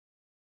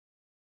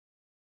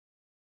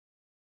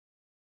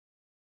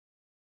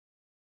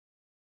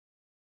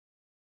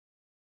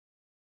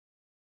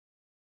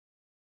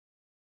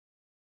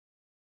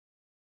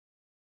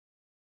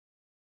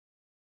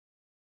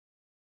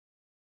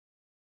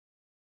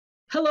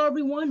Hello,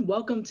 everyone.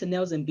 Welcome to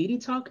Nails and Beauty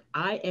Talk.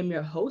 I am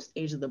your host,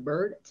 Asia the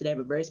Bird. Today, I have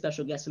a very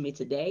special guest with me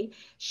today.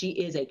 She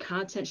is a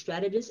content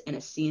strategist and a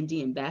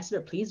CND ambassador.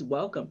 Please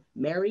welcome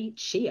Mary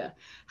Chhea.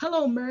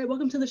 Hello, Mary.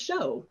 Welcome to the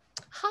show.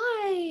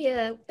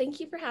 Hi, thank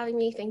you for having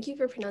me. Thank you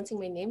for pronouncing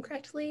my name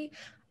correctly.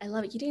 I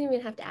love it. You didn't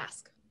even have to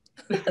ask.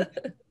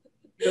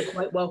 You're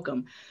quite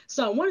welcome.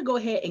 So, I want to go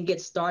ahead and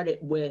get started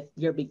with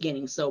your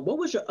beginning. So, what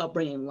was your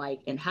upbringing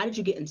like, and how did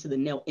you get into the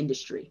nail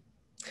industry?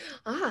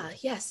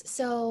 Yes.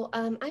 So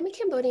I'm a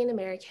Cambodian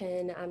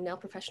American nail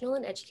professional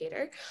and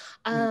educator.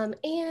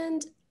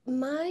 And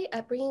my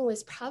upbringing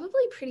was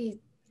probably pretty,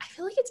 I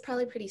feel like it's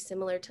probably pretty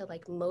similar to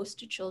like most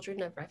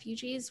children of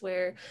refugees,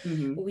 where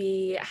Mm-hmm.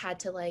 we had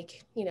to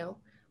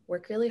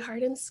work really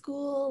hard in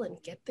school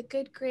and get the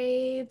good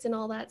grades and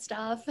all that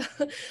stuff,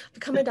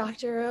 become a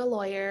doctor or a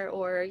lawyer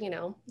or,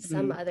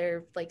 some Mm-hmm.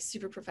 other like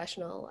super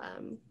professional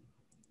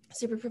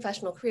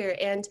career.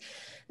 And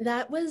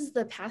that was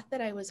the path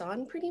that I was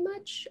on pretty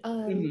much.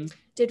 Mm-hmm.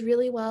 Did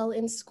really well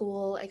in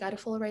school. I got a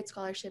full ride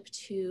scholarship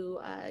to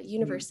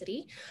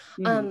university.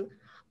 Mm-hmm. Um,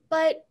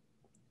 but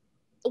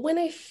when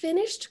I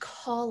finished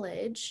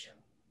college,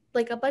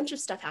 like a bunch of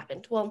stuff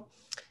happened. Well,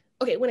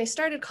 okay, when I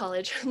started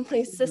college, my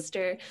Mm-hmm.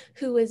 sister,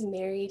 who was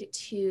married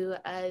to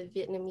a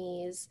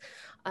Vietnamese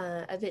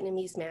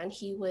man,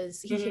 he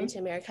came Mm-hmm. to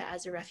America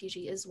as a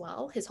refugee as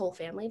well. His whole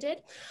family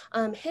did.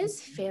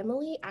 His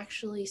family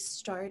actually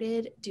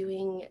started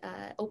doing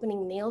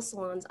opening nail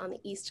salons on the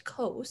East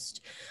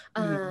Coast.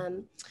 Mm-hmm.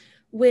 Um,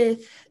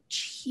 with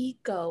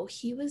Chico,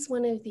 he was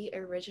one of the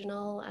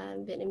original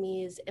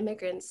Vietnamese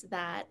immigrants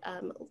that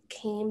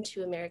came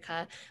to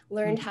America,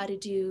 learned how to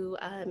do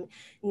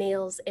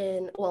nails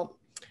in,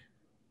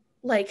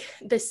 like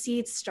the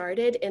seeds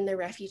started in the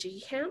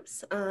refugee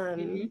camps.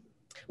 Mm-hmm.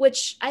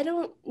 Which I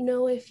don't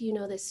know if you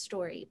know this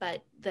story,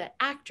 but the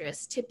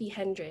actress Tippi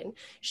Hedren,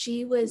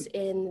 she was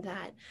in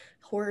that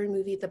horror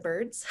movie The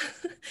Birds.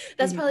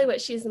 That's Mm-hmm. probably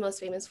what she's the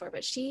most famous for,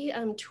 but she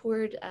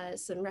toured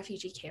some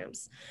refugee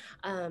camps.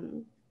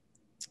 Um,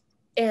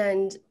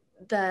 and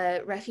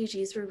the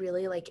refugees were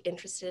really like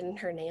interested in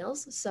her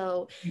nails,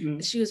 so Mm-hmm.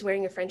 she was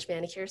wearing a French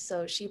manicure,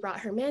 so she brought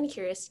her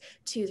manicurist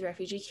to the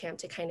refugee camp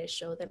to kind of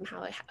show them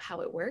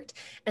how it worked.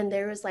 And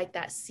there was like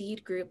that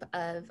seed group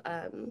of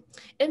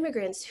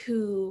immigrants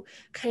who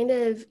kind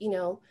of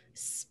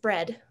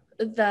spread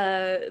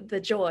the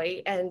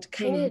joy and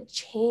kind Mm-hmm. of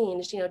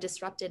changed,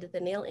 disrupted the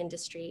nail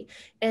industry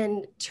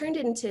and turned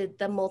it into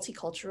the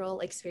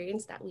multicultural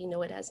experience that we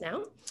know it as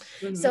now.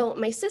 Mm-hmm. So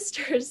my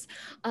sisters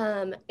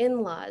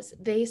in-laws,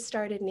 they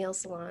started nail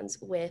salons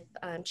with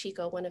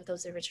Chico, one of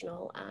those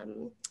original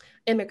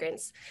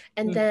immigrants.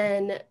 And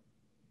then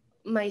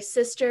my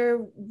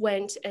sister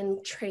went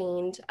and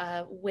trained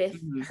with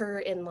Mm-hmm. her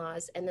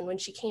in-laws. And then when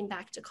she came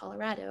back to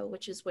Colorado,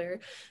 which is where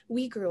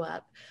we grew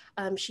up,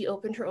 she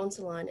opened her own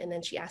salon, and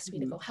then she asked me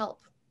to Mm-hmm. go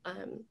help.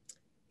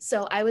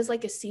 So I was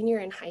like a senior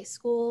in high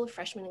school,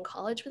 freshman in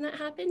college when that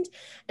happened.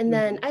 And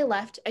then Mm-hmm. I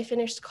left, I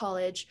finished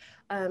college,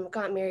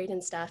 got married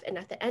and stuff. And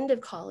at the end of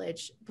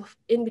college,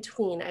 in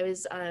between, I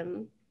was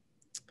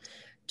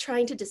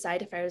trying to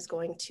decide if I was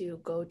going to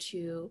go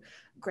to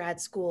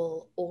grad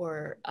school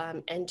or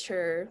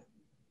enter,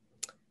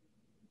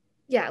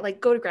 yeah,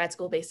 like go to grad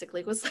school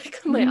basically was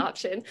like my Mm-hmm.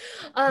 option.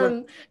 Right.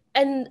 Um,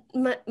 and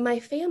my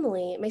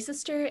family, my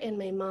sister and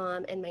my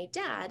mom and my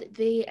dad,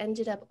 they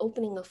ended up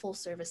opening a full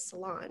service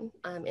salon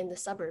in the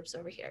suburbs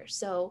over here.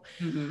 So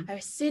Mm-hmm. I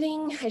was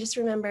sitting, I just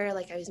remember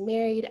like I was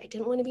married. I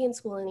didn't want to be in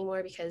school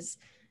anymore because,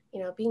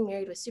 being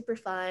married was super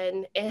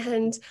fun.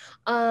 And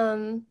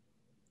um,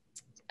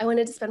 I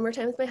wanted to spend more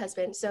time with my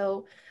husband.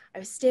 So I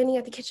was standing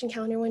at the kitchen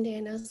counter one day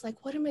and I was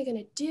like, what am I going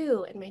to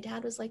do? And my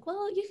dad was like,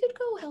 well, you could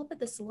go help at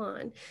the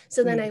salon.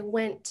 So then Mm-hmm. I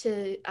went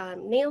to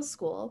nail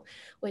school,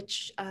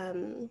 which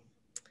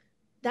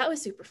that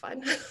was super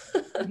fun.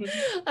 Mm-hmm.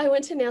 I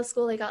went to nail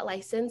school, I got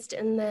licensed,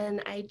 and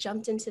then I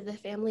jumped into the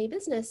family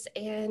business,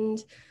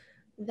 and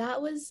that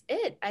was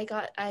it.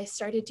 I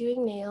started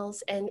doing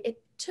nails, and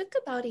it took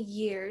about a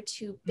year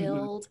to Mm-hmm.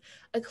 build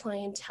a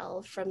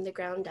clientele from the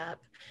ground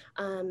up.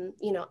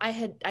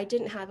 I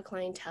didn't have a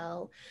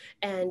clientele,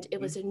 and it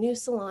was a new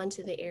salon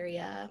to the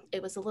area.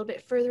 It was a little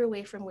bit further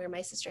away from where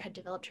my sister had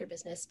developed her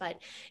business, but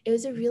it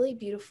was a really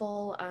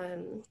beautiful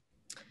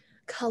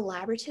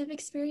collaborative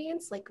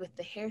experience, like with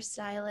the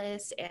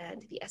hairstylists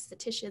and the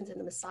estheticians and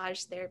the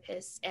massage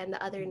therapists and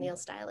the other nail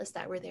stylists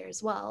that were there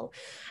as well.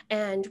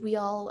 And we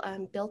all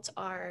built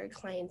our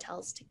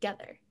clientels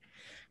together.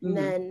 And Mm-hmm.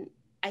 then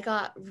I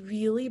got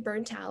really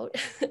burnt out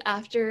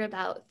after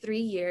about 3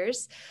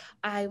 years.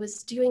 I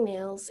was doing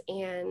nails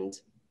and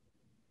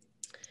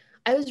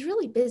I was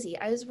really busy.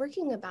 I was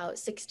working about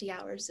 60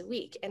 hours a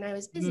week and I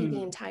was busy the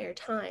Mm-hmm. entire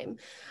time.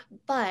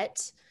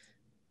 But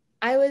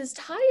I was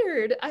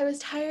tired.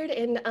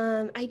 And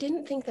I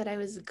didn't think that I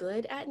was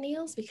good at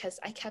nails because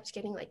I kept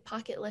getting like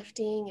pocket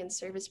lifting and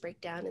service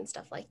breakdown and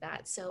stuff like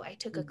that. So I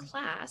took a Mm-hmm.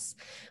 class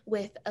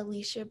with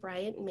Alicia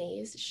Bryant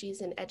Mays.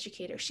 She's an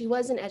educator. She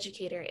was an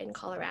educator in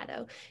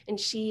Colorado, and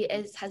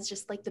has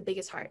just like the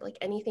biggest heart. Like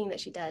anything that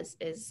she does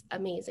is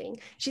amazing.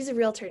 She's a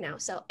realtor now.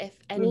 So if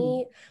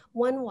anyone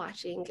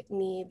watching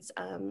needs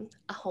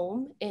a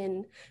home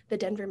in the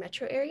Denver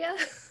metro area,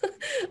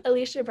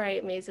 Alicia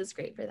Bryant Mays is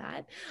great for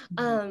that.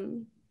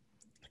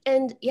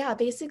 And yeah,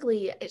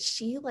 basically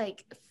she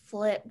like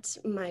flipped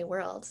my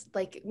world.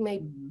 Like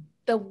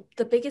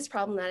the biggest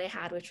problem that I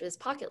had, which was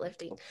pocket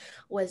lifting,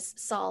 was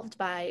solved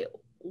by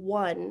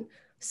one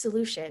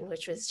solution,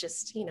 which was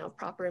just,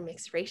 proper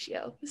mixed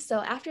ratio. So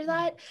after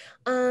that,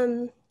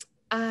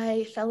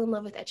 I fell in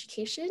love with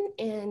education,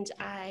 and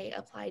I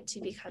applied to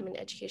become an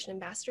education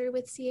ambassador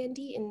with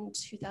CND in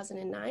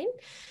 2009.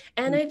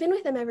 And I've been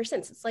with them ever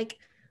since. It's like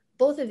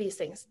both of these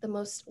things,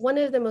 one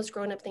of the most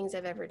grown-up things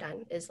I've ever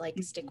done is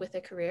like stick with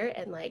a career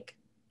and like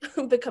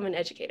become an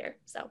educator.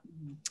 So,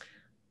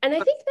 and I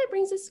think that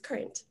brings us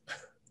current.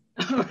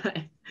 All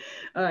right.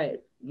 All right.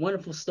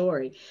 Wonderful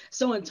story.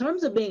 So in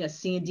terms of being a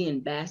CND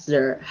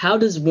ambassador, how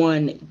does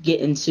one get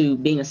into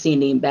being a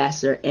CND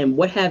ambassador, and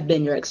what have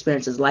been your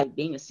experiences like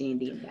being a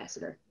CND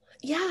ambassador?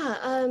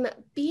 Yeah,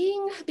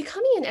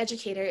 becoming an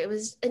educator, it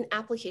was an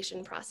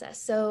application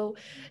process. So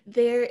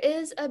there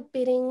is a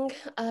bidding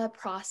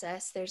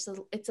process.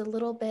 It's a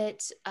little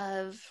bit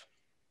of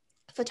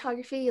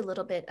photography, a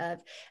little bit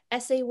of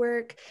essay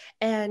work,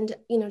 and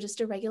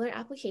just a regular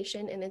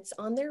application. And it's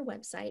on their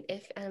website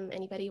if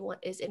anybody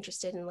is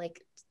interested in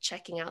like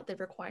checking out the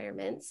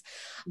requirements.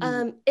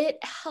 It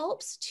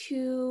helps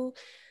to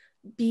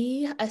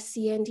be a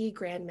CND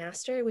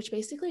Grandmaster, which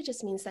basically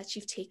just means that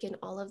you've taken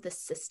all of the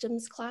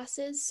systems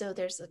classes. So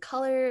there's a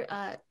color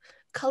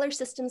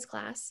systems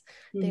class,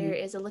 there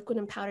is a liquid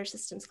and powder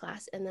systems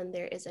class, and then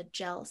there is a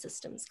gel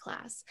systems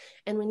class.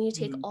 And when you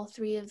take all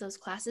three of those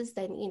classes,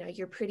 then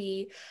you're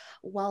pretty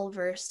well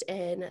versed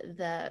in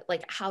the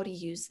like how to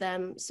use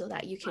them so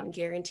that you can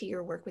guarantee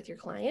your work with your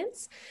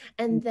clients.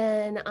 And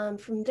then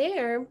from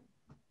there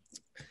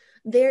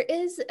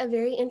is a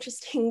very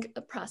interesting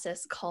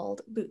process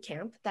called boot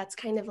camp. That's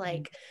kind of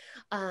like,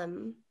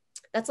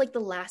 that's like the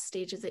last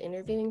stage of the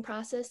interviewing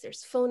process.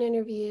 There's phone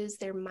interviews.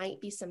 There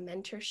might be some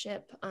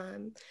mentorship.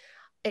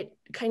 It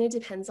kind of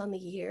depends on the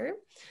year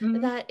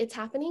that it's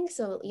happening.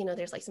 So,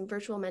 there's like some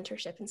virtual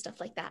mentorship and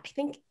stuff like that. I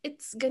think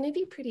it's going to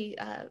be pretty,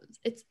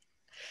 it's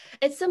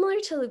similar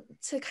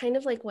to kind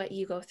of like what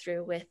you go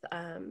through with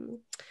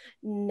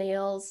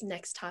Nails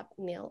Next Top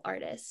Nail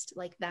Artist,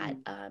 like that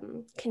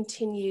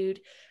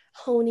continued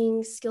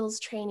honing,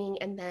 skills training,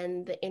 and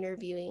then the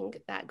interviewing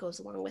that goes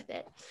along with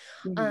it.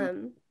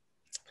 And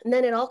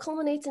then it all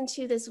culminates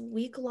into this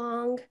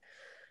week-long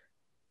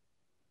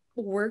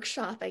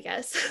workshop, I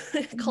guess,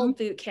 called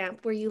boot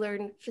camp, where you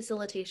learn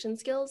facilitation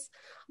skills.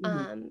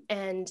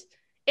 And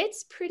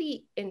it's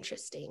pretty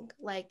interesting.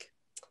 Like,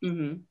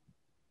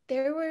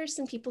 there were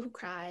some people who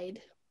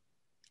cried.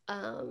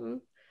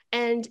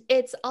 And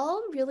it's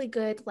all really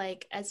good,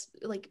 like as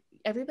like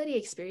everybody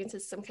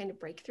experiences some kind of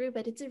breakthrough,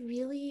 but it's a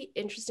really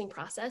interesting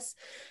process.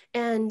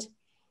 And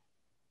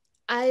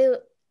I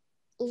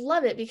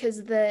love it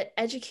because the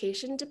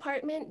education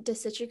department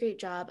does such a great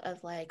job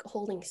of like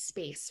holding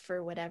space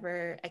for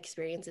whatever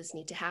experiences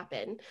need to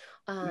happen.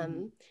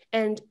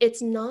 And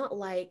it's not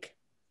like,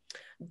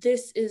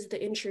 this is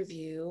the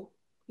interview,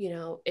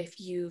 if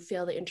you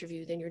fail the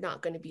interview, then you're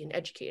not going to be an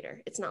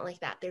educator. It's not like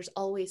that. There's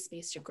always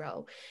space to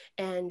grow.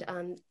 And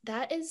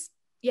that's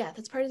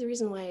part of the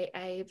reason why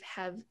I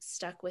have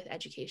stuck with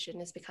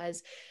education, is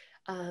because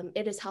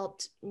it has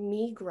helped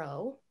me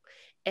grow.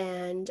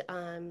 And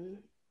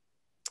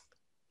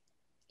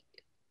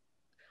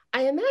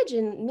I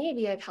imagine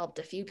maybe I've helped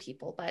a few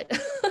people, but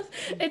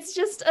it's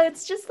just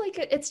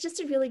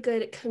a really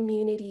good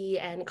community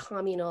and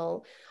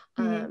communal,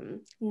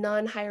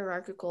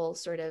 non-hierarchical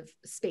sort of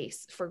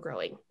space for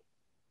growing.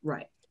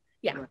 Right.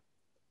 Yeah. Right.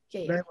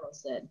 Yeah. Very well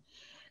said.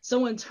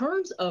 So in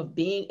terms of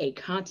being a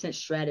content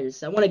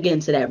strategist, I want to get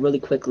into that really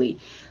quickly.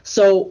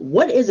 So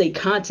what is a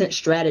content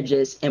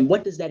strategist, and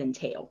what does that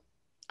entail?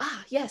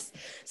 Yes.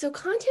 So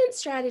content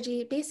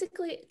strategy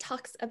basically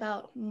talks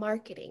about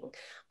marketing.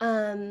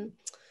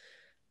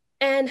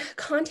 And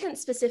content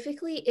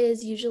specifically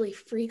is usually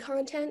free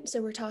content.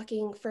 So we're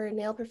talking for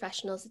nail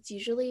professionals, it's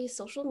usually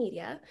social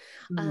media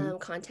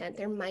content.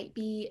 There might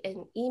be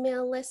an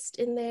email list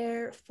in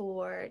there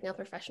for nail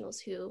professionals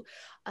who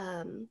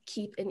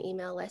keep an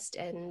email list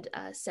and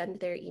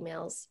send their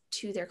emails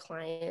to their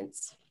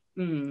clients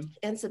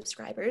and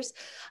subscribers.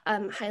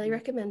 Highly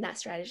recommend that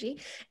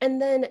strategy.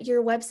 And then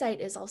your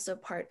website is also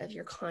part of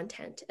your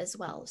content as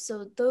well.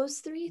 So those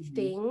three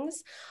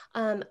things,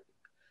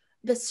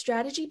 the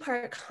strategy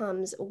part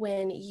comes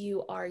when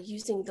you are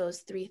using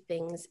those three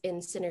things in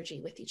synergy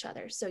with each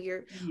other. So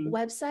your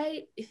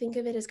website, think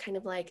of it as kind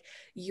of like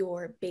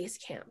your base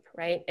camp,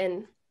 right?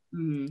 And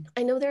Mm-hmm.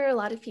 I know there are a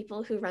lot of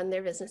people who run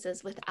their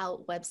businesses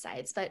without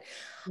websites, but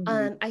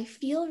I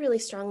feel really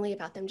strongly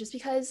about them just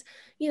because,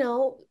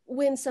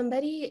 when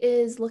somebody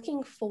is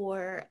looking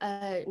for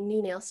a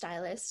new nail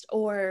stylist,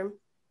 or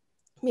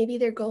maybe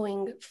they're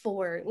going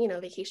for,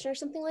 vacation or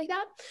something like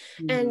that,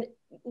 Mm-hmm. and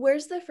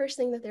where's the first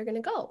thing that they're going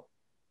to go?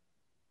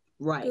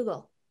 Right.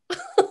 Google.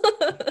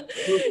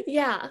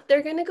 Yeah,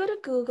 they're going to go to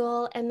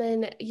Google, and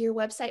then your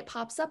website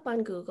pops up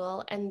on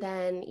Google, and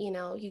then,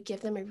 you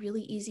give them a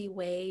really easy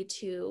way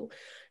to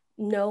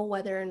know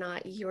whether or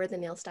not you're the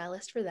nail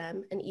stylist for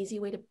them, an easy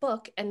way to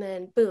book, and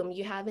then boom,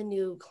 you have a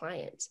new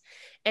client.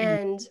 Mm-hmm.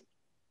 And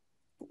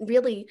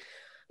really,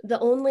 the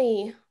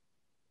only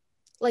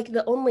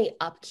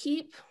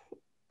upkeep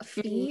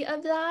fee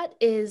of that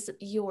is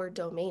your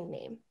domain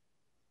name.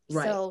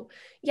 Right. So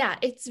yeah,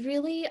 it's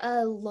really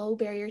a low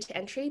barrier to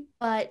entry,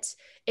 but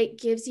it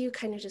gives you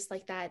kind of just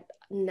like that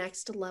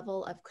next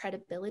level of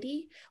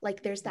credibility.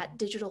 Like there's that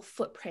digital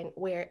footprint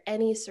where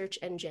any search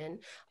engine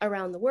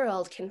around the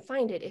world can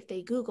find it if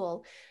they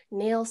Google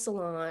nail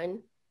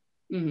salon,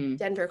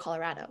 Denver,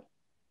 Colorado,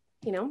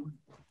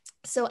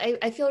 So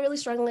I feel really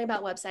strongly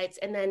about websites.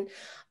 And then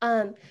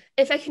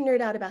if I can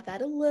nerd out about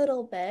that a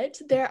little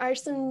bit, there are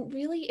some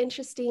really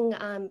interesting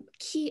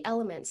key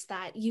elements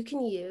that you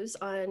can use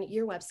on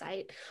your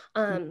website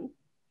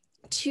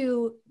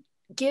to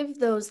give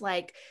those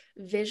like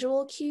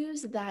visual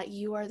cues that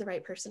you are the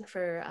right person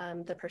for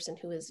the person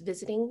who is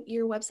visiting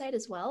your website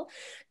as well.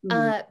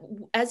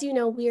 As you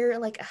know, we're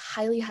like a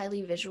highly,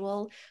 highly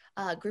visual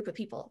group of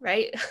people,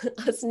 right?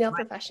 Us nail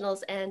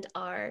professionals and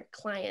our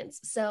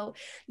clients. So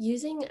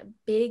using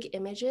big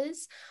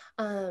images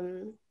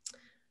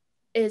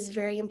is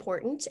very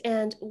important.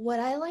 And what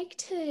I like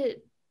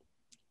to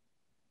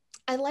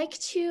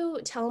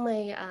tell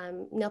my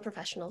nail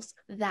professionals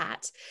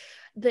that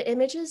the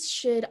images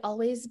should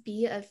always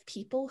be of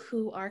people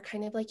who are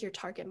kind of like your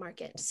target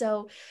market.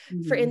 So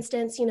for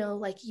instance,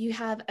 like you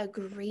have a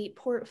great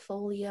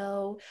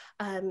portfolio,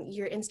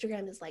 your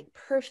Instagram is like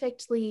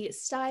perfectly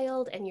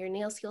styled and your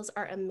nail skills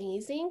are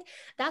amazing.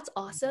 That's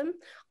awesome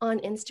on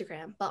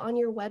Instagram, but on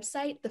your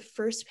website, the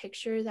first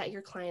picture that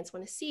your clients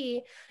want to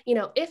see,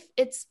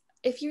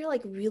 if you're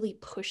like really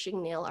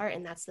pushing nail art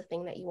and that's the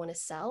thing that you want to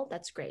sell,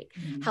 that's great.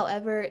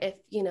 However, if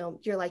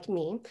you're like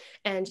me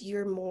and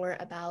you're more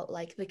about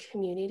like the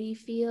community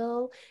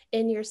feel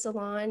in your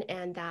salon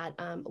and that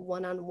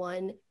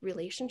one-on-one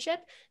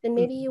relationship, then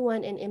maybe you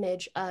want an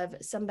image of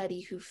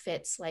somebody who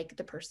fits like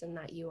the person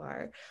that you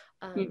are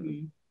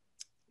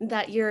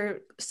that you're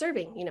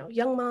serving,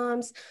 young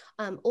moms,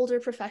 older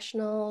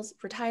professionals,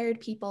 retired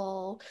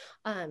people,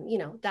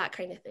 that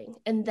kind of thing.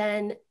 And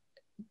then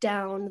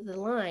down the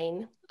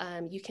line,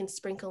 you can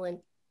sprinkle in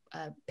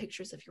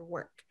pictures of your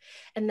work.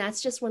 And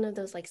that's just one of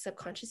those like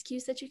subconscious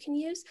cues that you can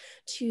use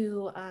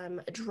to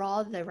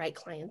draw the right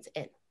clients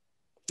in.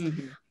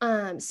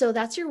 So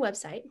that's your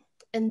website.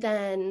 And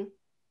then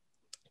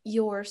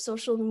your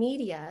social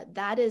media,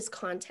 that is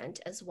content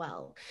as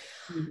well.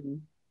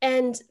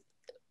 And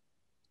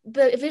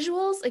the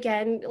visuals,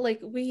 again, like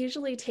we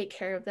usually take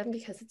care of them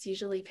because it's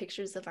usually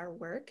pictures of our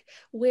work.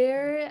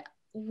 Where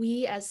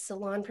we as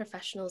salon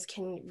professionals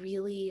can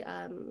really,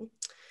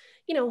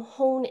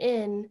 hone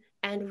in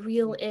and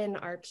reel in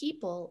our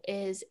people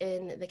is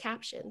in the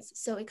captions.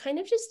 So it kind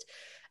of just,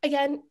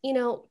 again,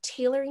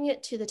 tailoring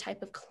it to the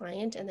type of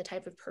client and the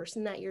type of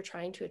person that you're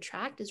trying to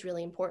attract is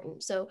really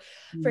important. So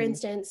for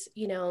instance,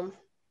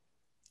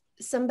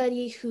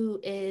 somebody who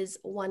is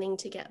wanting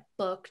to get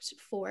booked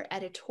for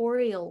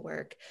editorial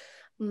work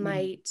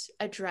might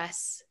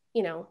address,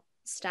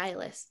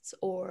 stylists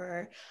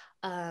or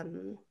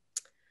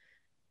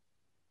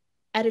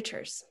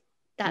editors,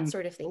 that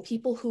sort of thing,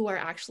 people who are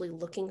actually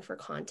looking for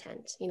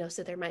content,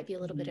 so there might be a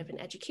little bit of an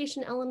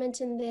education element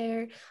in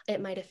there.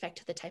 It might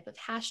affect the type of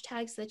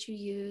hashtags that you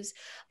use,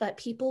 but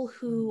people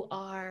who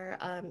are,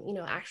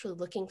 actually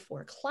looking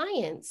for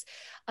clients,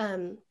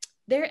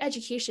 their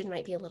education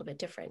might be a little bit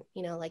different,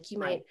 like you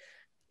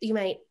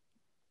might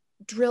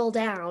drill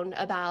down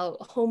about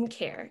home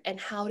care and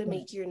how to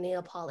make your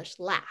nail polish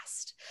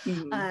last.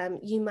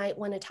 You might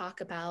want to talk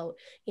about,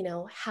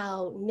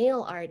 how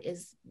nail art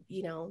is,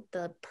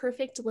 the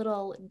perfect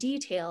little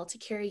detail to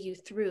carry you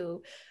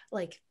through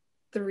like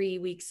 3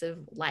 weeks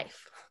of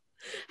life.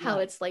 How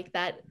it's like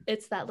that,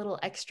 it's that little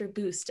extra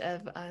boost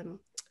of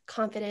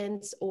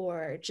confidence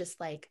or just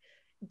like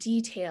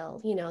detail,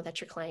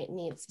 that your client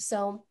needs.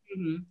 So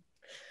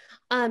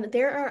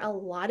there are a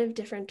lot of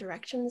different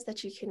directions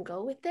that you can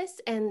go with this.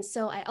 And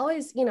so I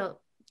always,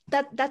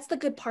 that's the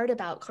good part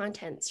about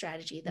content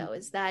strategy though,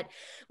 is that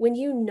when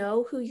you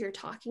know who you're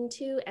talking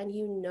to and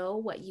you know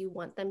what you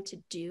want them to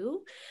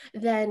do,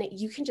 then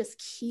you can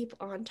just keep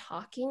on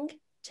talking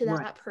to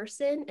that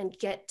person and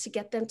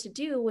get them to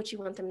do what you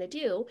want them to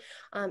do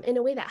in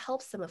a way that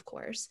helps them, of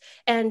course.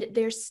 And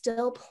there's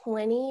still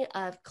plenty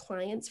of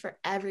clients for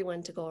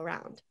everyone to go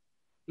around.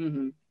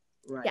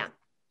 Right. Yeah.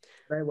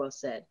 Very well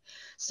said.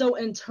 So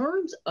in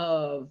terms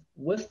of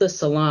with the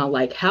salon,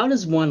 like how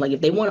does one, like if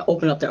they want to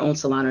open up their own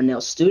salon or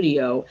nail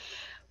studio,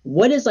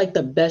 What is like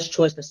the best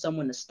choice for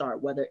someone to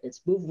start, whether it's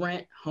booth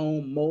rent,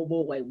 home,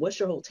 mobile? Like, what's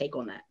your whole take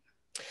on that?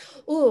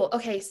 Ooh,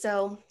 okay.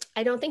 So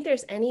I don't think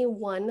there's any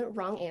one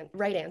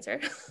right answer.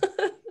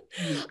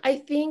 Mm-hmm. I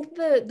think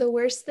the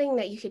worst thing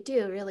that you could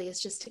do really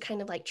is just to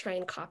kind of like try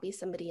and copy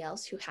somebody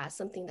else who has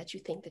something that you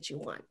think that you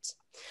want.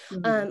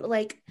 Mm-hmm.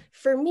 Like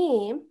for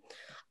me,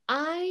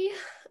 I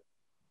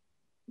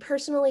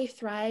personally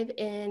thrive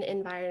in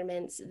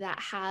environments that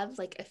have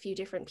like a few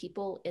different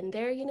people in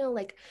there,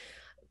 like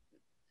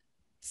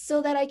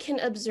so that I can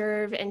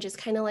observe and just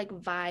kind of like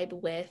vibe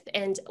with.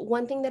 And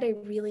one thing that I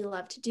really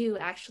love to do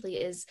actually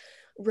is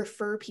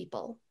refer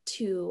people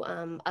to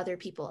other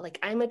people. Like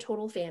I'm a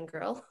total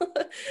fangirl.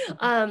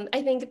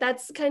 I think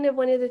that's kind of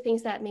one of the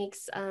things that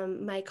makes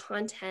my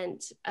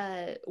content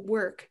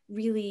work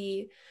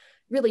really,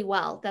 really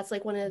well. That's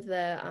like one of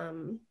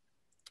the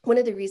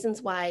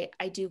reasons why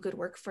I do good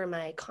work for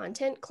my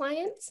content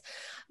clients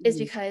is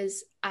Mm-hmm.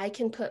 because I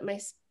can put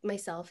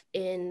myself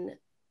in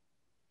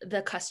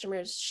the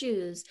customer's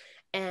shoes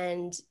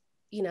and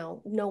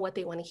know what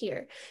they want to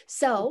hear.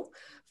 So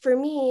for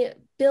me,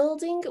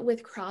 building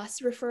with cross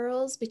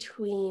referrals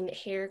between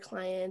hair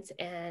clients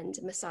and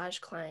massage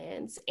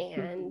clients Mm-hmm.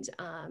 and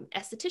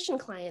esthetician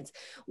clients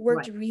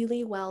worked Right.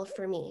 really well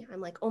for me. I'm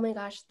like, oh my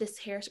gosh, this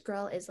hair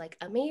girl is like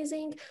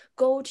amazing,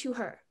 go to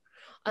her.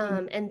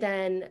 Mm-hmm. And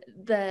then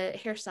the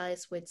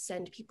hairstylist would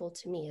send people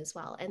to me as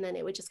well, and then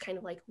it would just kind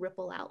of like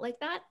ripple out like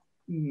that.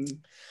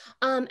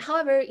 Mm-hmm.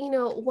 However,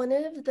 one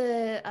of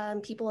the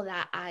people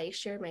that I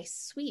share my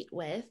suite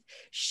with,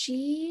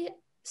 she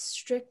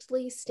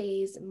strictly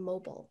stays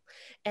mobile,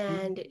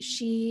 and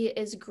she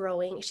is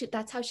growing.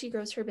 That's how she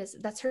grows her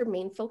business. That's her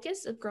main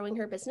focus of growing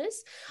her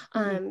business.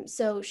 Mm-hmm.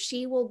 So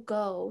she will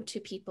go to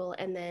people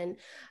and then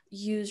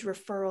use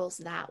referrals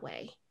that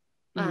way.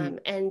 Mm-hmm.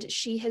 And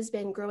she has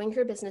been growing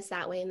her business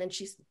that way, and then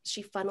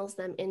she funnels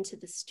them into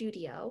the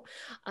studio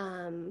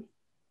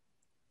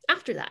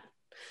after that.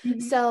 Mm-hmm.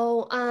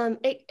 So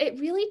it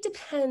really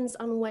depends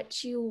on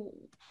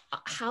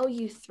how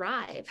you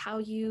thrive, how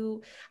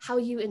you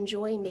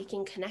enjoy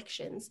making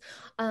connections.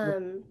 Right.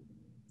 Um,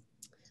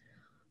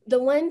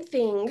 the one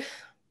thing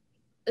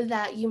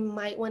that you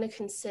might want to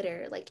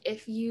consider, like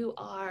if you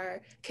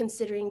are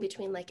considering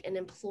between like an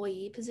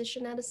employee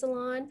position at a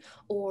salon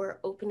or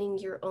opening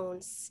your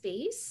own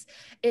space,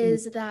 Mm-hmm.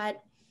 is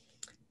that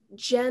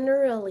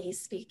generally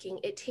speaking,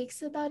 it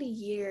takes about a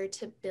year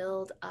to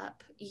build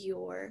up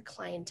your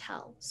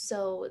clientele.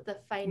 So the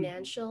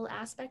financial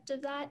aspect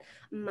of that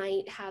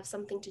might have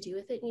something to do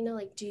with it.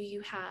 Like, do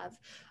you have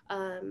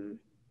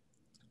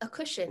a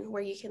cushion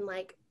where you can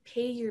like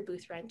pay your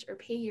booth rent or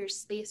pay your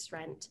space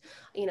rent,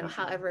 Mm-hmm.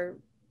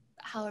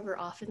 however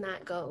often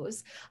that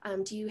goes.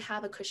 Do you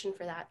have a cushion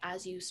for that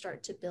as you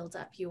start to build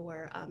up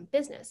your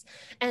business?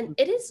 And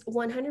it is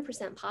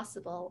 100%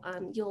 possible.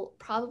 You'll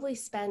probably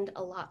spend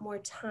a lot more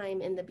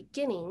time in the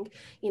beginning,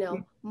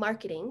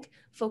 marketing,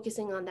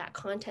 focusing on that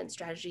content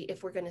strategy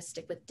if we're going to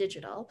stick with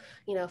digital,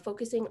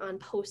 focusing on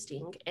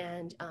posting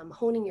and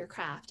honing your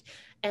craft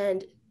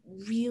and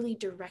really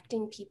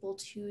directing people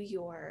to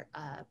your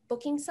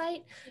booking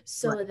site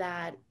so Right.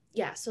 that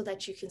so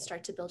that you can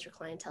start to build your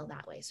clientele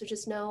that way. So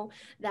just know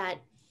that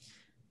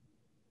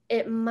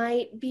it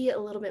might be a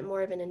little bit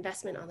more of an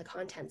investment on the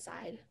content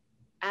side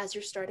as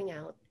you're starting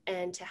out,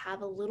 and to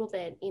have a little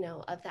bit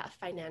of that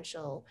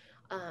financial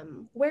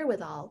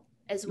wherewithal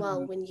as well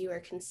Mm-hmm. when you are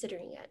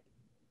considering it.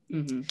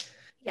 Mm-hmm.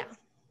 Yeah.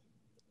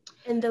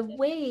 And the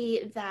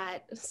way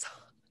that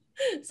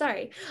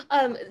sorry,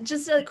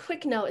 just a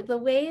quick note, the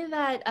way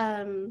that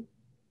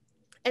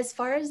as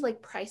far as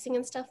like pricing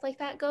and stuff like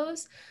that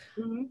goes,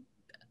 Mm-hmm.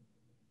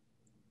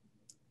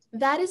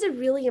 that is a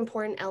really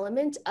important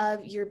element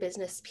of your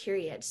business,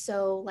 period.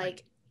 So Right.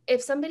 like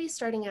if somebody's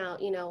starting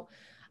out,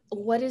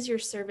 what does your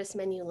service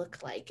menu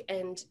look like?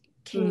 And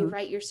can you Mm-hmm.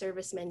 write your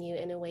service menu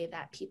in a way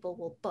that people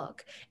will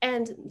book?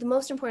 And the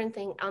most important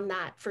thing on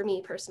that for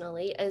me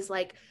personally is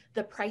like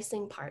the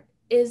pricing part.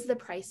 Is the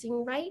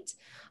pricing right,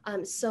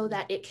 so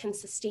that it can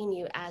sustain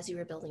you as you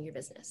are building your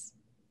business?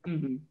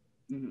 Mm-hmm.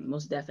 Mm-hmm.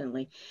 Most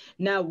definitely.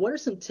 Now, what are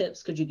some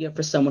tips could you give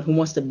for someone who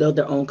wants to build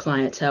their own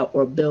clientele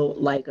or build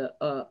like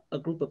a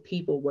group of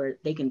people where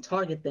they can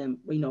target them,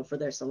 for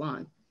their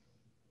salon?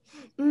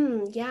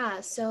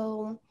 Yeah.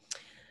 So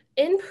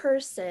in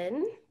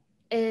person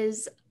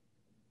is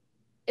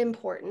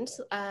important.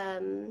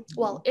 Mm-hmm.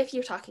 Well, if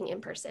you're talking in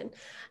person,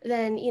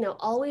 then,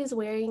 always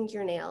wearing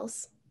your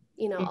nails,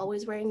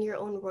 always wearing your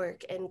own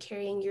work and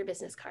carrying your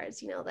business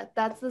cards,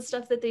 that's the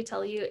stuff that they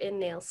tell you in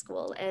nail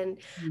school. And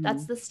Mm-hmm.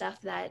 that's the stuff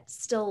that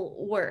still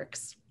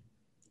works.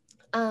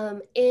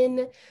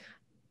 In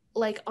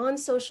like on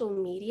social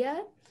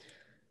media,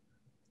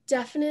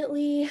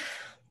 definitely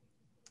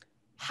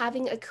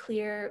having a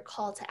clear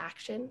call to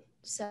action.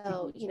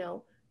 So,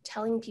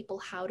 telling people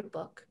how to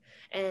book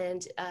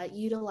and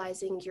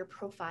utilizing your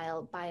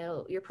profile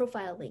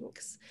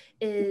links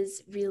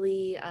is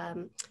really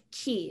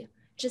key.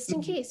 just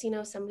in case,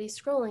 somebody's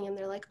scrolling and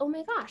they're like, oh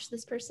my gosh,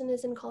 this person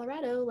is in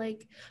Colorado.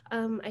 Like,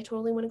 I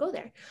totally want to go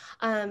there.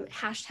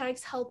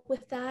 Hashtags help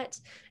with that.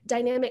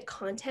 Dynamic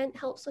content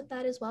helps with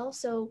that as well.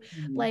 So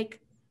like,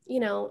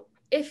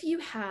 if you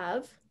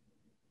have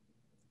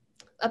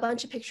a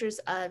bunch of pictures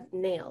of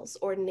nails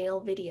or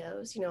nail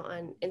videos,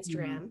 on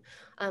Instagram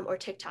or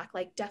TikTok,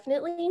 like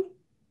definitely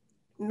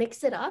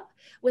mix it up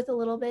with a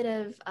little bit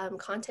of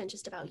content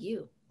just about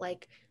you.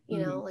 Like,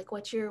 like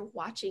what you're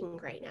watching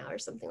right now or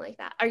something like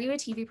that. Are you a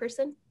TV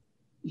person?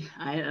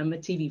 I'm a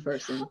TV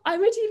person.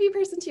 I'm a TV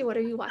person too. What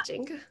are you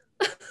watching?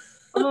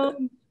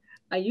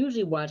 I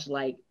usually watch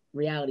like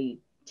reality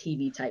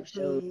TV type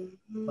shows,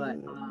 but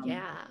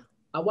yeah.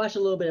 I watch a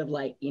little bit of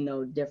like,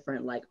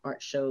 different like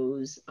art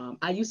shows.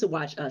 I used to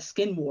watch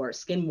Skin Wars.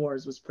 Skin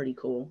Wars was pretty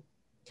cool.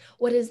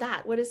 What is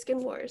that? What is Skin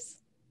Wars?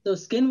 So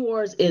Skin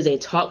Wars is a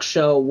talk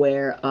show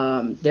where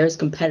there's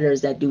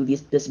competitors that do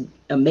this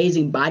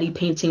amazing body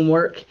painting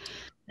work.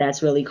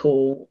 That's really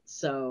cool.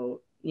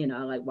 So,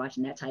 I like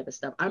watching that type of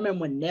stuff. I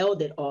remember when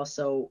Nailed It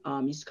also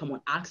used to come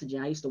on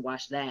Oxygen. I used to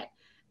watch that.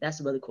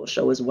 That's a really cool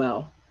show as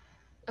well.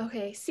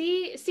 Okay.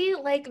 See,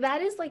 like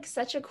that is like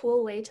such a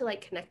cool way to like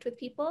connect with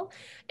people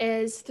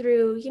is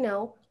through,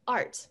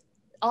 art,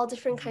 all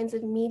different kinds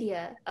of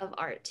media of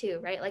art too,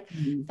 right? Like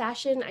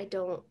fashion, I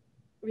don't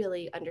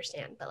really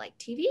understand, but like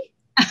TV,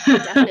 I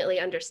definitely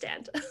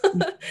understand.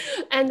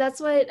 And that's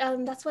what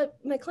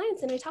my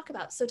clients and I talk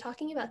about. So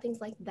talking about things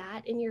like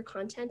that in your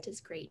content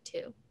is great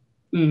too.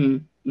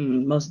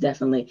 Most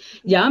definitely.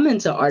 Yeah, I'm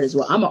into art as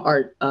well. I'm an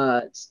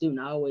art student.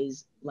 I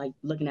always like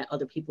looking at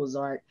other people's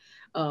art.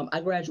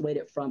 I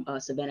graduated from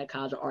Savannah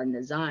College of Art and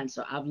Design,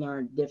 so I've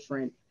learned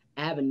different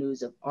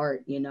avenues of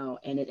art,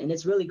 and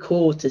it's really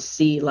cool to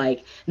see,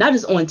 like, not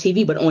just on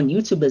TV but on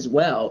YouTube as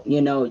well.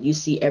 You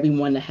see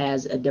everyone that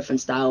has a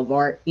different style of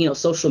art.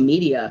 Social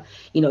media,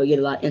 you get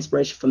a lot of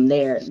inspiration from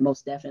there,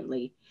 most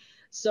definitely.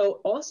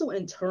 So also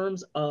in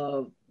terms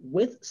of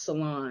with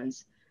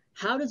salons,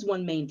 how does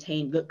one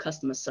maintain good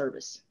customer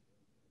service?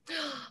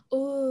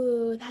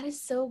 Oh, that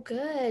is so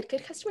good.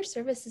 Good customer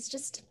service is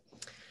just,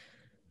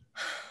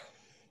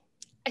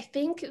 I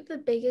think the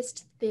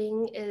biggest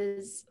thing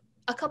is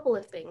a couple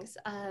of things,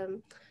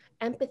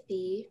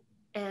 empathy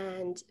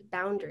and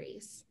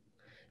boundaries.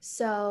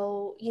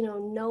 So,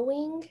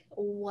 knowing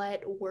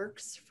what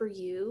works for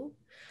you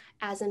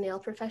as a nail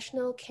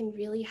professional can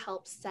really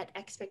help set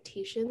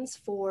expectations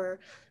for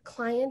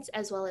clients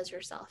as well as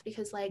yourself.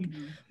 Because, like,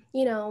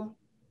 you know,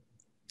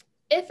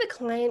 if a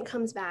client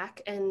comes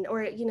back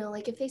or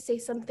like if they say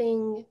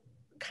something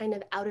kind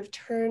of out of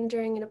turn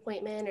during an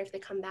appointment, or if they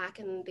come back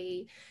and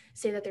they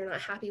say that they're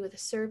not happy with a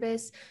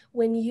service,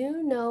 when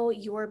you know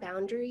your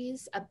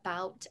boundaries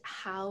about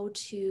how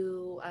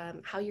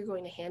you're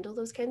going to handle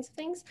those kinds of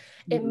things,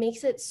 it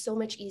makes it so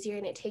much easier,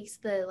 and it takes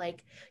the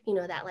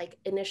that like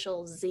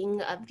initial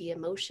zing of the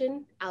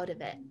emotion out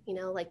of it.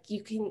 Like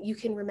you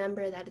can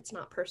remember that it's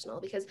not personal,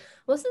 because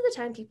most of the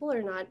time people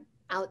are not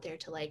out there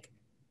to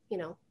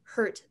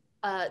hurt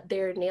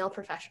their nail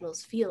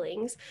professionals'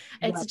 feelings.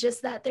 It's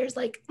just that there's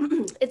like,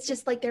 it's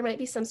just like there might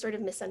be some sort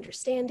of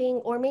misunderstanding,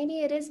 or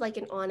maybe it is like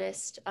an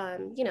honest,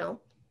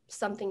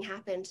 something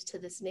happened to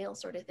this nail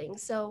sort of thing.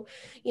 So,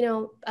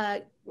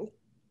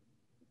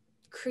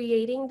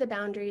 creating the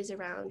boundaries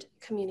around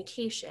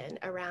communication,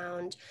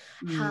 around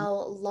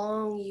how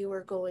long you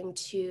are going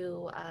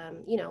to,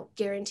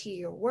 guarantee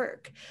your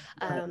work,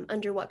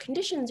 under what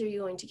conditions are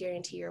you going to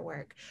guarantee your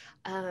work,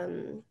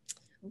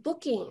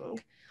 booking,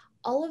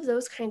 all of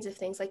those kinds of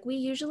things. Like we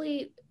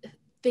usually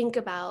think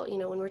about,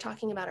 when we're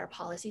talking about our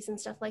policies and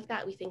stuff like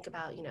that, we think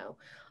about,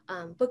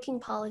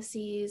 booking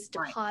policies,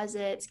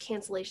 deposits,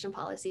 cancellation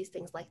policies,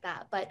 things like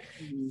that. But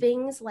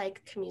things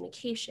like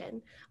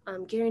communication,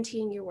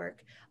 guaranteeing your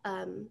work,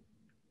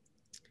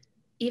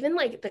 even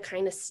like the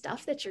kind of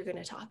stuff that you're going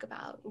to talk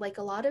about, like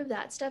a lot of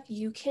that stuff,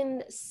 you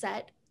can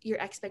set your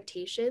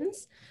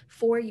expectations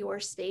for your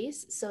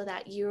space so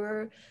that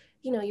your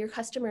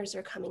customers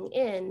are coming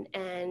in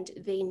and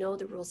they know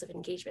the rules of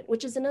engagement,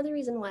 which is another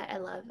reason why I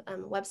love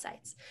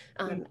websites.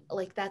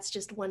 Like that's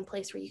just one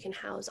place where you can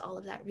house all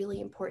of that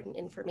really important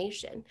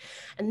information.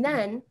 And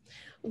then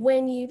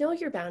when you know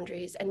your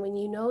boundaries, and when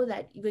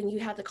you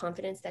have the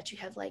confidence that you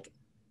have, like,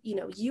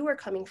 you are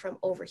coming from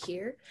over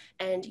here,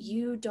 and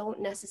you don't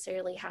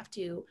necessarily have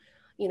to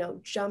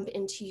jump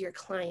into your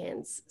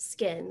client's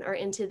skin or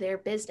into their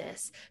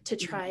business to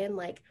try and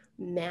like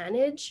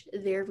manage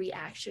their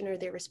reaction or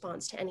their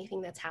response to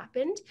anything that's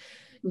happened.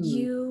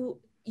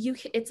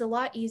 It's a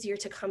lot easier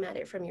to come at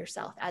it from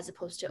yourself, as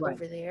opposed to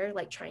over there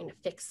like trying to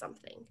fix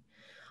something.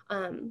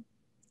 And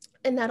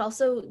that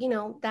also,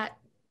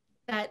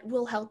 that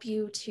will help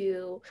you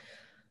to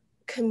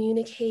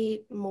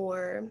communicate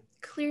more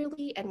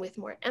clearly and with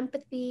more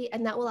empathy.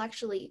 And that will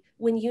actually,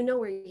 when you know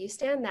where you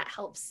stand, that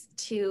helps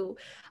to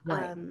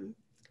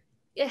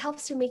it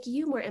helps to make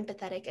you more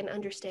empathetic and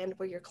understand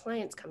where your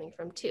client's coming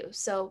from too.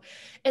 So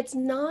it's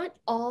not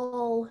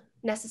all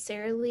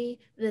necessarily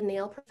the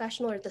nail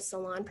professional or the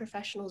salon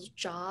professional's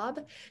job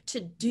to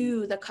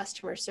do the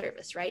customer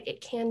service, right? It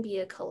can be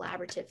a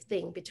collaborative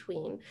thing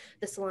between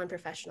the salon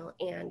professional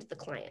and the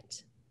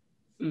client.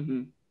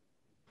 Mm-hmm.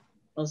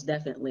 Most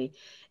definitely.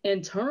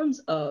 In terms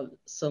of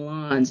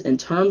salons, in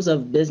terms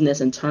of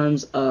business, in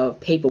terms of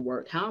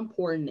paperwork, how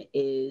important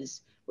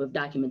is with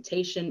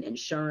documentation,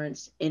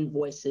 insurance,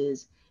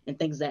 invoices, and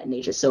things of that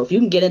nature? So if you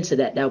can get into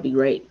that, that would be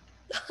great.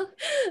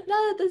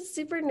 No, the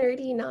super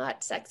nerdy,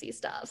 not sexy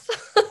stuff.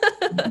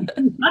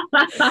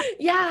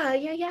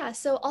 Yeah.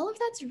 So all of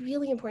that's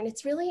really important.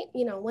 It's really,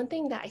 one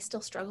thing that I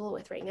still struggle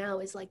with right now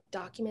is like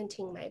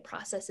documenting my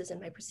processes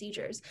and my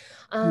procedures.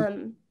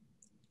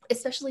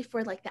 Especially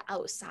for like the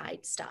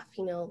outside stuff,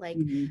 like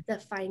Mm-hmm. the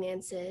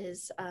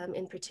finances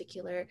in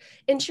particular.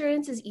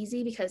 Insurance is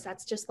easy because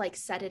that's just like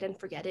set it and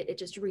forget it. It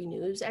just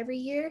renews every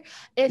year.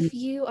 If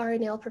you are a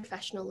nail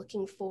professional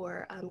looking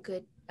for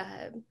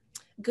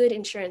good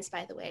insurance,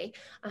 by the way,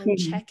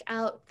 Mm-hmm. check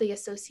out the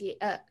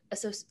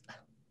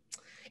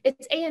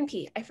it's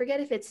ANP. I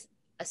forget if it's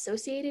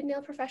Associated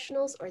Nail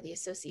Professionals or the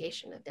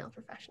Association of Nail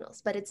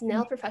Professionals, but it's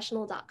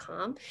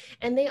nailprofessional.com.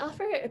 And they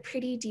offer a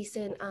pretty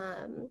decent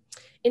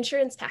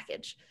insurance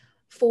package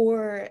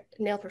for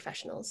nail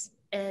professionals.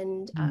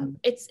 And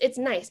it's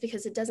nice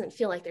because it doesn't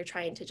feel like they're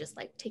trying to just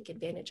like take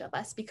advantage of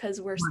us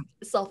because we're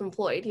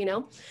self-employed,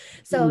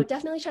 So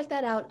definitely check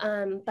that out.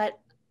 But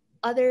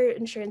other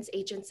insurance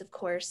agents, of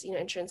course,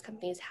 insurance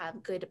companies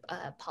have good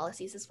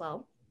policies as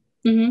well.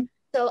 Mm-hmm.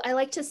 So I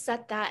like to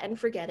set that and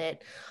forget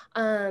it.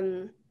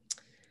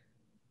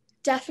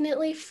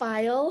 Definitely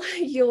file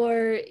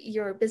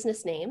your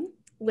business name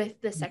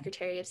with the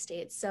Secretary of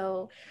State.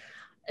 So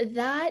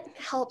that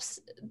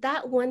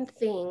one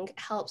thing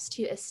helps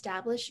to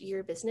establish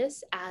your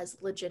business as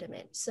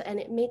legitimate. So, and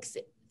it makes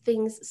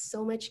things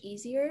so much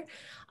easier.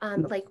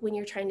 Like when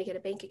you're trying to get a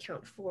bank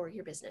account for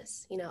your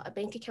business, a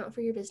bank account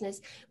for your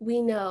business,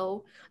 we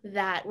know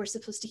that we're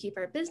supposed to keep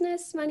our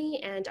business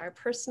money and our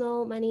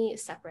personal money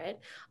separate.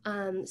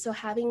 So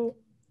having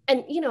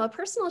a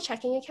personal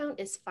checking account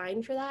is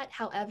fine for that.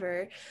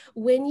 However,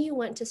 when you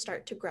want to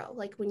start to grow,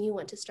 like when you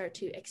want to start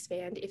to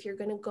expand, if you're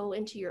going to go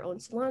into your own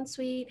salon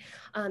suite,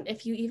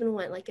 if you even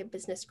want like a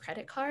business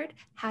credit card,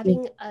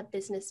 having a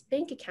business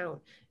bank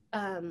account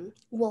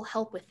will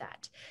help with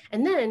that.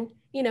 And then,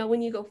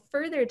 when you go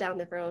further down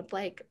the road,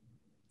 like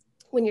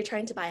when you're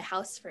trying to buy a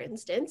house, for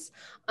instance,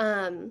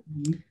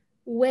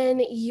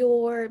 when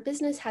your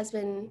business has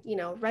been,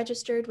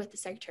 registered with the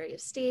Secretary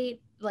of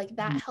State, like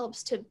that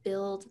helps to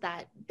build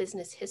that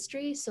business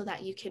history so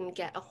that you can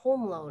get a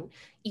home loan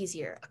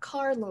easier, a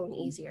car loan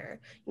easier,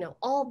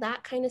 all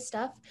that kind of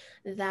stuff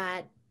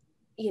that,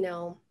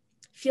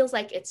 feels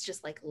like it's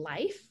just like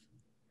life.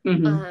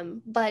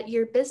 But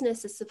your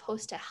business is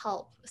supposed to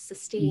help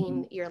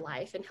sustain your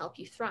life and help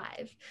you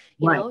thrive,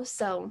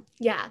 So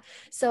yeah.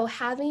 So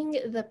having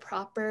the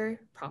proper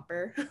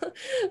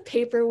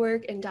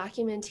paperwork and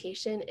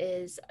documentation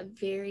is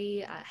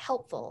very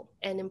helpful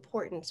and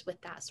important with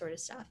that sort of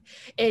stuff.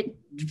 It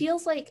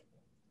feels like,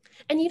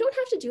 and you don't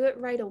have to do it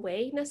right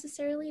away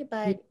necessarily,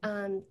 but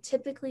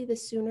typically the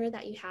sooner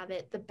that you have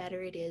it, the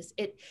better it is.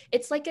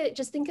 It's like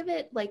just think of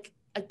it like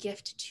a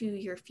gift to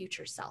your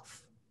future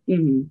self.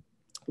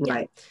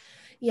 Right.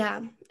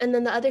 Yeah. And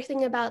then the other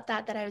thing about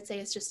that I would say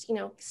is just,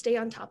 stay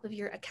on top of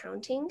your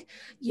accounting.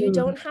 You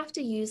don't have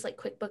to use like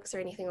QuickBooks or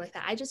anything like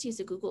that. I just use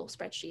a Google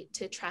spreadsheet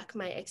to track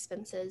my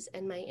expenses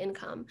and my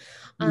income.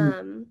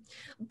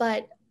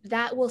 But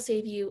that will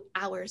save you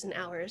hours and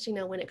hours,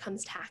 when it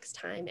comes tax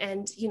time.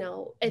 And,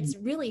 it's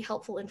really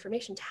helpful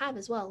information to have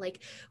as well.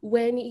 Like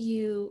when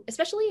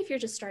especially if you're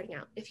just starting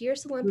out, if you're a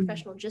salon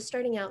professional just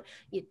starting out,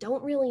 you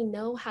don't really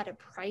know how to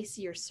price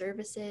your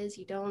services.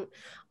 You don't,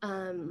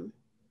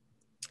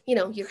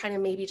 you're kind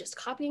of maybe just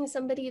copying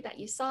somebody that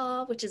you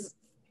saw, which is,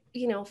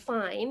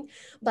 fine,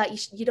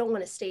 but you don't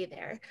want to stay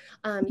there.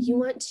 You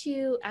want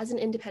to, as an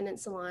independent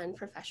salon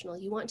professional,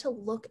 you want to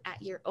look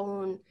at your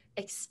own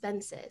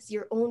expenses,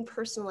 your own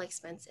personal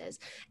expenses,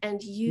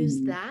 and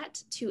use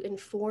that to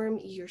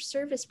inform your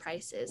service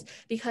prices,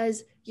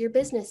 because your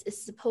business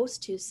is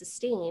supposed to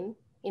sustain,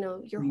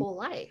 your whole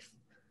life.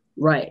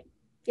 Right.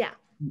 Yeah.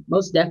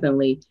 Most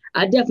definitely.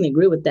 I definitely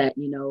agree with that,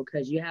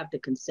 because you have to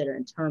consider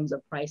in terms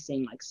of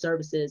pricing like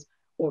services,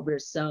 or if you're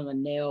selling a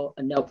nail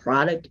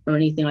product or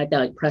anything like that,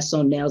 like press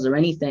on nails or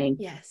anything.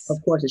 Yes.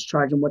 Of course, it's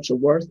charging what you're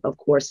worth. Of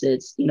course,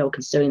 it's,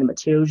 considering the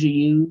materials you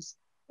use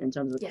in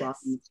terms of the cloth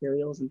and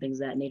materials and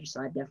things of that nature.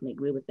 So I definitely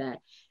agree with that.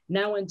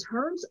 Now, in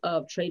terms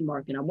of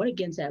trademarking, I want to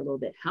get into that a little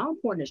bit. How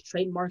important is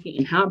trademarking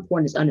and how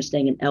important is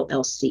understanding an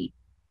LLC?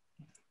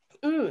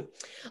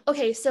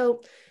 Okay,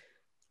 so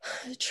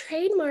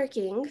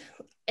trademarking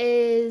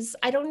is,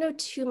 I don't know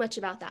too much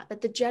about that,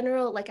 but the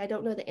general, like I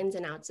don't know the ins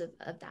and outs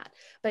of that,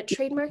 but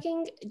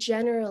trademarking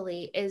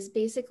generally is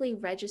basically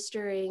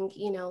registering,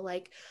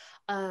 like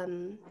a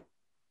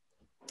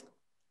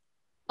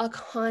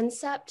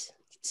concept.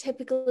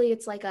 Typically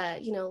it's like a,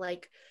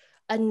 like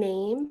a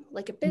name,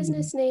 like a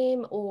business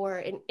name or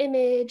an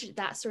image,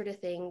 that sort of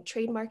thing.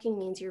 Trademarking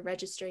means you're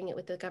registering it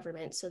with the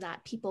government so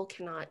that people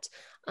cannot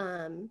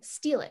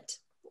steal it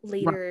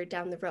later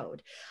down the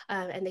road.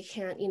 And they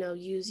can't,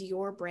 use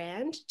your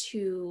brand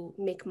to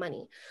make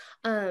money.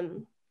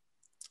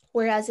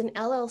 Whereas an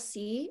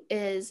LLC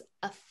is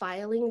a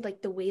filing,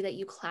 like the way that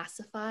you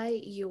classify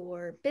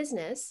your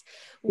business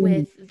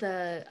with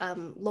the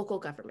local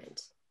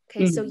government.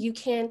 Okay, so you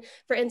can,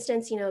 for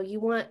instance, you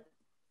want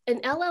an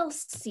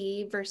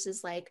LLC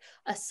versus like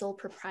a sole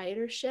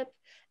proprietorship,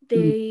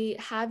 they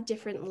have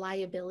different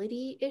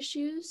liability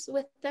issues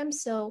with them.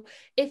 So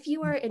if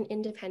you are an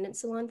independent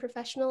salon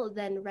professional,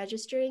 then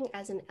registering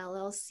as an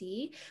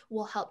LLC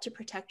will help to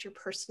protect your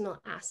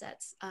personal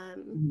assets.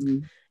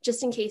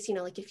 Just in case,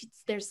 like if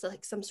there's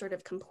like some sort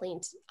of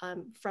complaint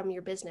from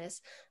your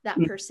business,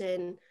 that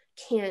person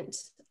can't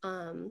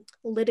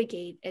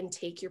litigate and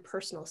take your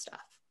personal stuff.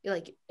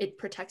 Like it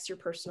protects your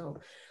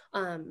personal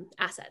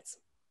assets.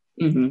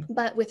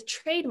 But with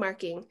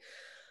trademarking,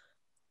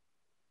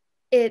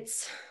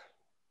 it's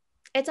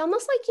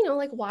almost like,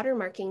 like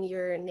watermarking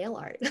your nail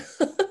art.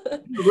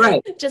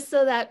 Right. Just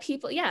so that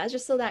people,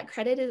 just so that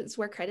credit is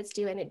where credit's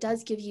due. And it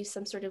does give you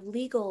some sort of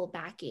legal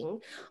backing.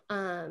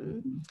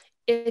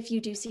 If you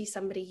do see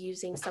somebody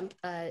using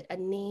a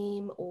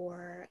name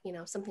or,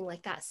 something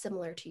like that,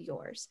 similar to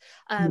yours.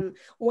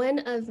 One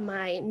of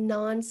my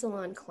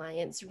non-salon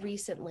clients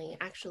recently,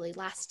 actually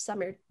last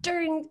summer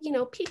during,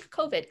 peak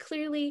COVID,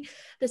 clearly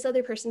this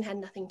other person had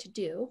nothing to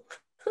do,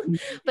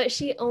 but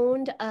she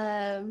owned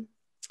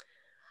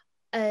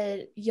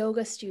a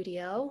yoga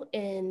studio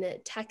in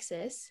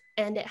Texas,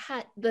 and it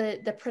had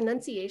the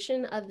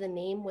pronunciation of the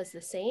name was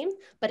the same,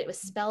 but it was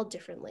spelled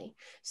differently.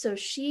 So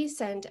she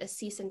sent a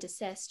cease and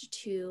desist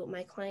to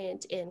my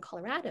client in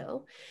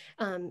Colorado,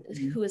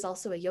 who is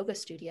also a yoga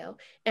studio.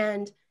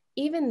 And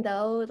even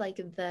though like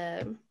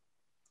the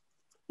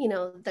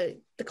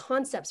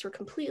concepts were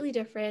completely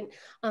different,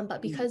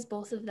 but because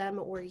both of them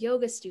were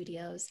yoga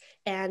studios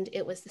and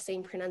it was the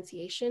same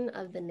pronunciation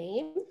of the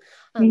name,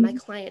 my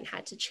client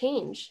had to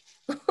change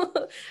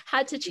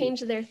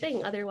their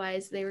thing.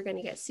 Otherwise they were going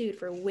to get sued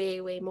for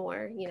way, way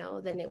more,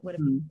 than it would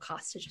have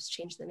cost to just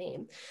change the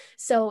name.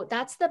 So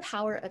that's the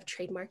power of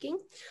trademarking.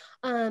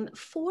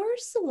 For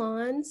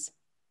salons,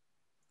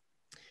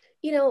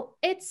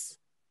 it's,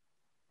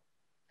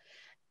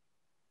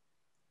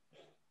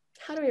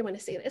 how do I want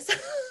to say this?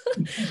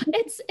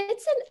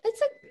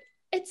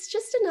 It's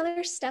just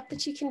another step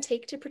that you can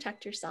take to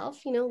protect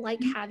yourself, like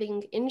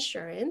having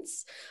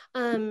insurance.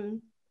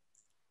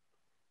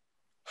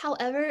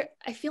 However,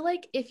 I feel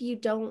like if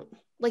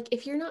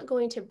you're not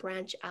going to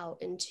branch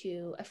out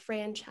into a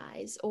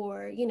franchise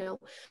or,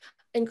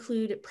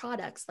 include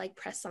products like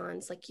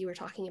press-ons, like you were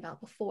talking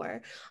about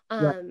before,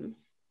 I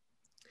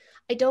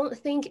don't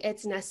think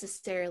it's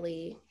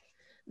necessarily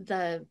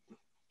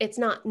it's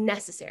not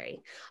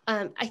necessary.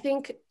 I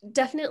think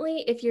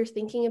definitely if you're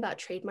thinking about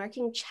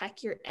trademarking,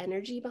 check your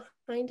energy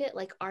behind it.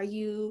 Like, are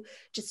you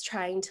just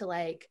trying to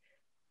like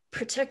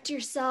protect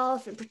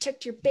yourself and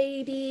protect your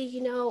baby,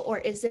 or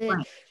is it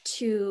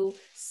to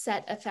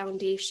set a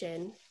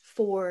foundation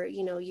for,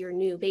 your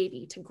new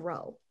baby to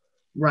grow?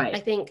 Right. I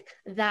think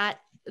that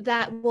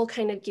will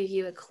kind of give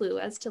you a clue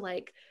as to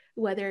like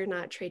whether or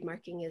not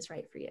trademarking is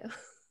right for you.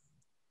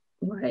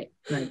 Right.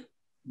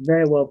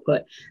 Very well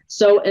put.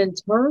 So in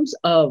terms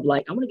of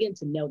like, I want to get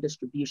into nail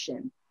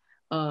distribution,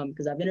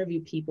 because I've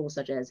interviewed people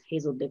such as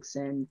Hazel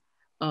Dixon,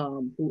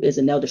 who is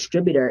a nail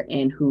distributor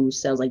and who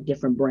sells like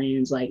different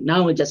brands, like not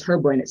only just her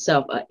brand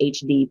itself,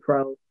 HD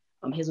Pro,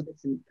 Hazel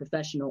Dixon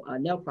professional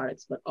nail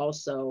products, but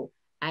also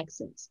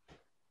accents.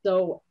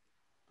 So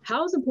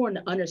how is it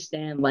important to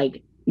understand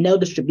like nail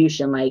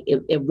distribution? Like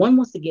if one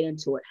wants to get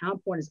into it, how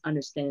important is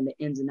understanding the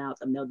ins and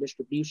outs of nail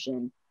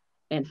distribution?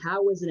 And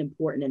how is it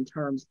important in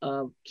terms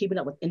of keeping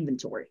up with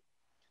inventory?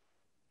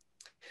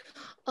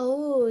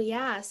 Oh,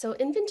 yeah. So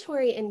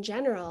inventory in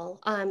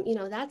general,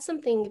 that's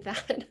something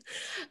that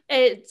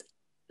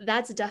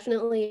that's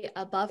definitely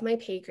above my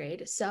pay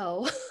grade.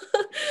 So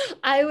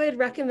I would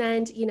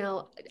recommend,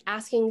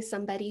 asking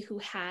somebody who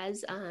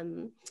has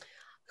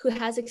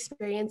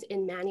experience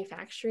in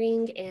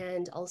manufacturing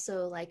and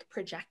also like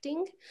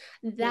projecting.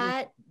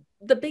 That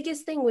the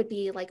biggest thing would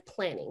be like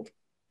planning.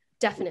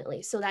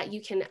 Definitely, so that you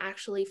can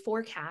actually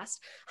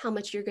forecast how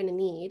much you're going to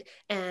need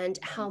and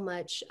how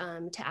much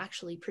to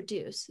actually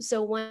produce.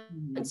 So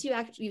once you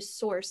actually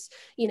source,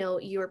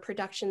 your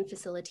production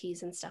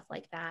facilities and stuff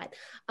like that,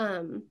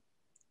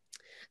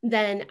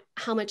 then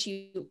how much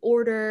you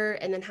order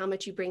and then how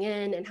much you bring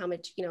in and how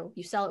much,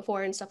 you sell it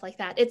for and stuff like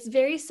that. It's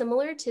very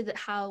similar to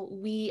how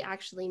we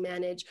actually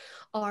manage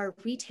our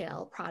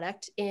retail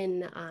product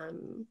in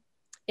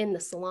the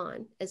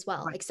salon as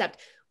well,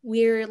 except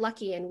we're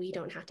lucky and we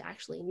don't have to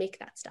actually make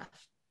that stuff.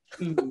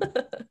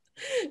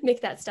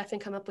 Make that stuff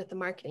and come up with the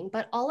marketing,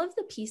 but all of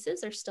the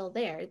pieces are still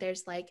there.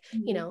 There's like,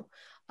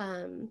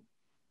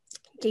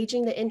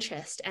 gauging the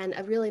interest. And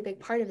a really big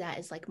part of that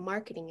is like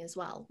marketing as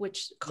well,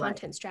 which Right.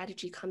 content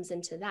strategy comes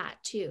into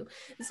that too.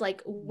 It's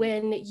like Mhm.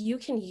 when you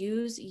can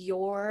use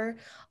your,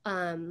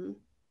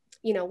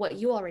 what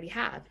you already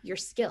have, your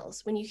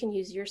skills, when you can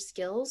use your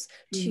skills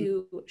Mhm.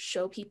 to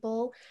show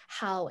people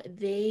how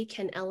they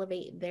can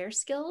elevate their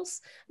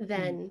skills, Mhm.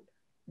 then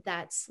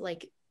that's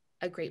like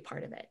a great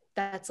part of it.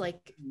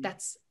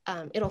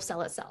 Mhm. It'll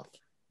sell itself.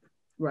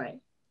 Right.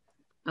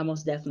 I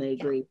most definitely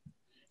Yeah. agree.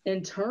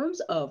 In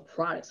terms of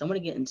products, I want to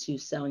get into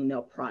selling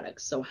nail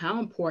products. So, how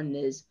important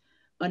is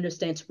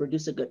understand to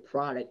produce a good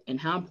product, and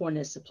how important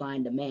is supply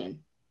and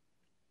demand?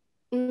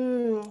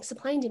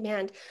 Supply and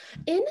demand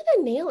in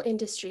the nail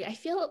industry. I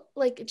feel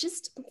like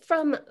just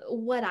from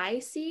what I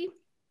see,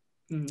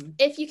 Mm-hmm.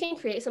 if you can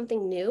create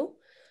something new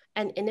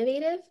and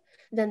innovative,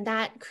 then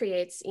that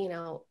creates,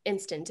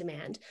 instant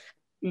demand.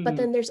 But Mm-hmm.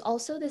 then there's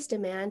also this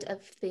demand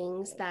of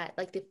things that,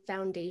 like the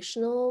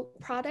foundational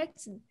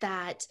products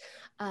that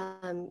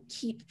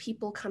keep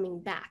people coming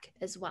back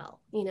as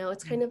well.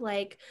 It's kind of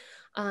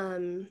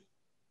um,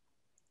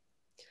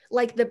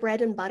 like the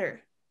bread and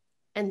butter,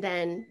 and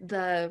then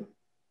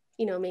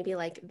maybe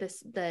like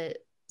the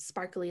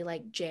sparkly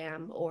like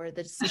jam or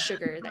the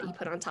sugar that you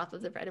put on top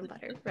of the bread and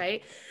butter,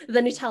 right?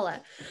 The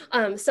Nutella.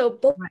 So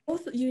Right.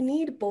 both you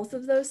need both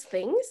of those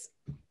things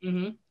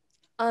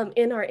Mm-hmm.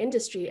 in our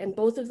industry, and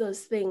both of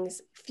those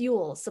things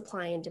fuel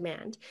supply and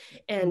demand.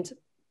 And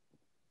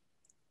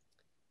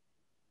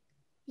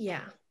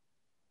yeah,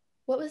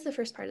 what was the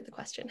first part of the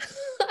question?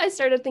 I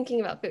started thinking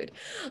about food.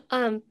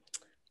 Um,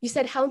 you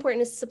said how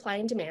important is supply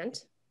and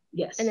demand, and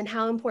Yes. then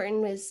how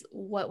important is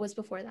what was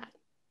before that?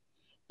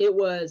 It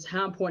was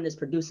how important is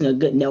producing a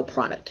good nail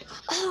product?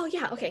 Oh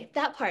yeah, okay,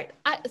 that part.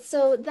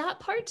 So that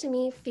part to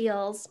me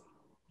feels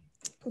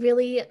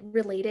really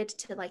related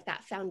to like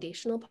that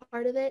foundational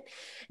part of it.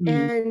 Mm-hmm.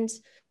 And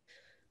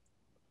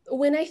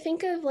when I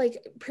think of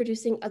like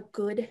producing a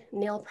good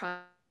nail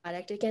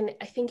product, again,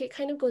 I think it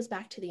kind of goes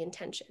back to the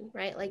intention,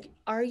 right? Like,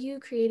 are you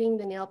creating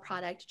the nail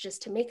product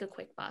just to make a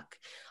quick buck?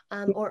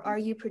 Or are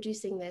you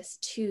producing this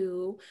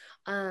to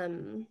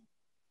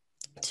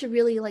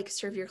really like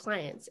serve your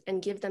clients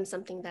and give them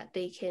something that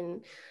they can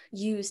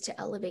use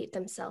to elevate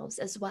themselves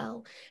as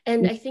well?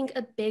 And I think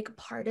a big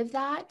part of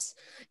that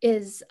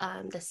is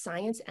the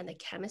science and the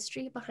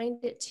chemistry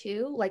behind it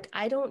too. Like,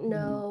 I don't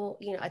know,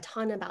 a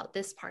ton about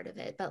this part of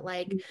it, but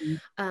like,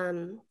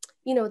 Mm-hmm.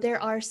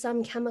 there are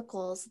some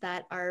chemicals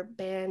that are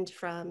banned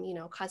from,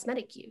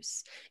 cosmetic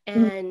use.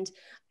 And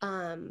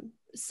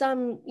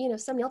some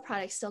nail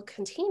products still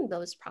contain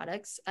those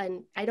products,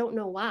 and I don't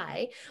know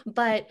why,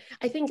 but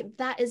I think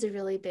that is a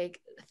really big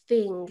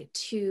thing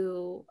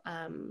to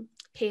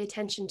pay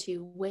attention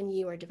to when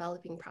you are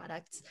developing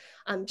products.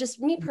 Just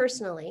me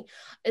personally,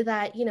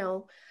 that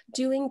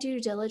doing due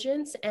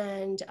diligence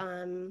and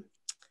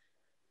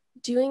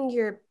doing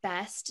your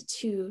best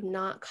to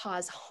not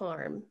cause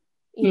harm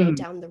Mm-hmm.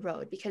 down the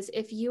road, because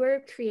if you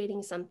are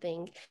creating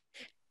something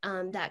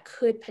that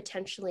could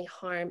potentially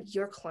harm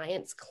your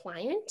client's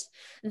client,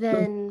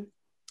 then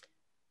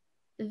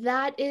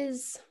that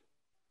is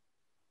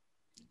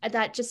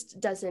that just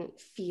doesn't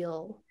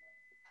feel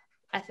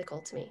ethical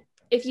to me.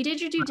 If you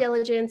did your due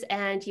diligence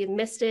and you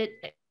missed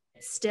it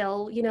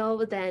still,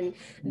 then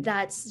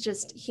that's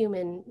just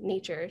human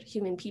nature,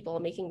 human people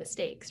making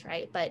mistakes,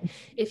 right? But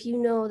if you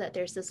know that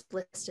there's this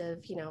list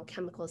of,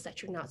 chemicals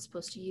that you're not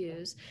supposed to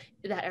use,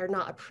 that are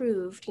not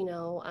approved,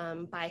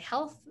 by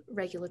health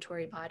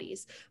regulatory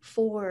bodies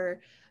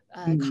for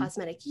Mm-hmm.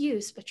 cosmetic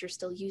use, but you're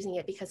still using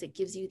it because it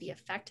gives you the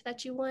effect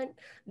that you want,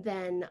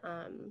 then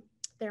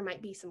there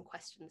might be some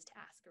questions to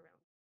ask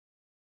around.